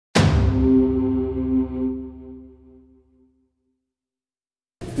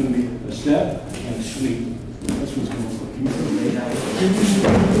step and a sweep. That's what's going to look like.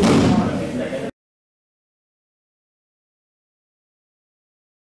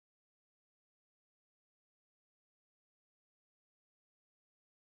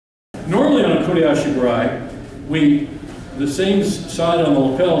 Normally on Okuri Ashi Barai, the same side on the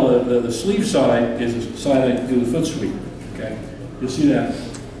lapel, the sleeve side, is the side I do the foot sweep. Okay, you'll see that.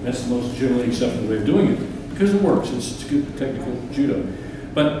 That's the most generally accepted way of doing it because it works. It's good technical judo.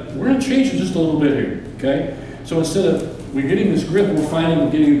 But we're going to change it just a little bit here. Okay, so instead of we're getting this grip, we're finding we're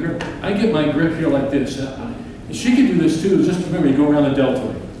getting a grip. I get my grip here like this. And she can do this too. Just remember, you go around the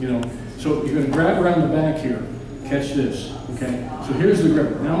deltoid. You know, so you're going to grab around the back here. Catch this. Okay, so here's the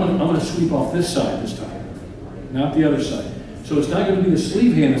grip. Now I'm going to sweep off this side this time, not the other side. So it's not going to be the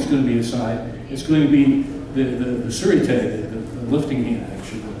sleeve hand that's going to be the side. It's going to be the surite, the lifting hand,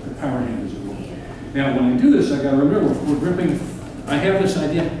 actually, the power hand as it were. Now when I do this, I got to remember we're gripping. I have this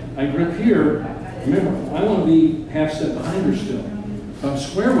idea. I grip here. Remember, I want to be half step behind her still. If I'm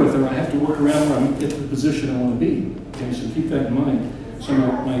square with her, I have to work around where I'm get the position I want to be. Okay, so keep that in mind. So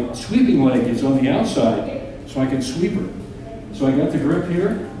my sweeping leg is on the outside, so I can sweep her. So I got the grip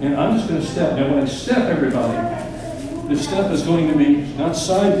here, and I'm just going to step. Now when I step, everybody, the step is going to be not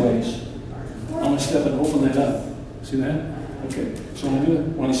sideways. I'm going to step and open that up. See that? Okay. So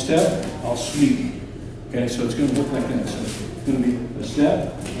when I step, I'll sweep. Okay, so it's going to look like that. So it's going to be a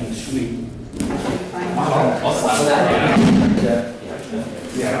step and a sweep.